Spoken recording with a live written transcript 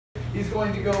He's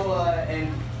going to go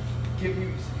and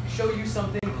show you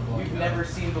something you've never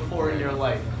seen before in your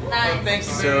life. Nice. Thank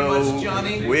you very much,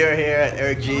 Johnny. We are here at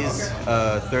Eric G's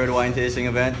third wine tasting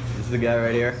event. This is the guy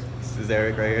right here. This is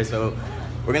Eric right here. So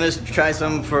we're gonna try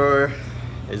some for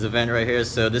his event right here.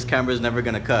 So this camera is never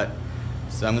gonna cut.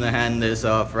 So I'm gonna hand this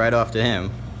off right off to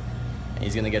him. And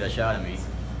he's gonna get a shot of me.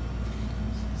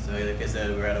 So like I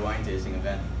said, we're at a wine tasting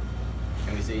event.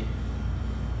 Can we see?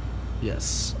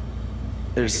 Yes.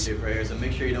 There's right here. So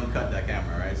make sure you don't cut that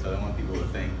camera, right? So I don't want people to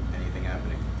think anything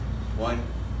happening. One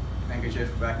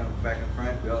handkerchief back in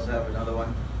front. We also have another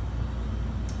one.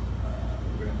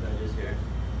 We're gonna put this here.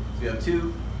 So we have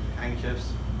two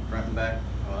handkerchiefs, front and back,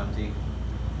 all empty.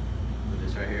 Put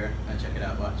this right here and check it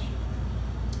out. Watch.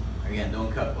 Again,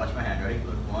 don't cut. Watch my hand. Ready?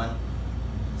 Look. 1,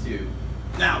 2.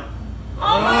 Now.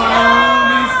 Oh my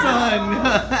God! son.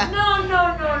 No.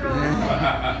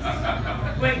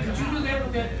 Wait, could you do that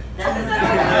with that?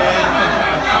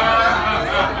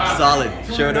 Solid.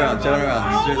 Show it around. Show it around.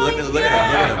 Oh Look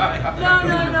at him.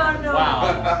 No.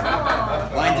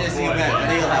 Wow. Wine tasting event,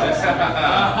 Neil House.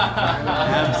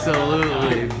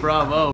 Absolutely. Bravo.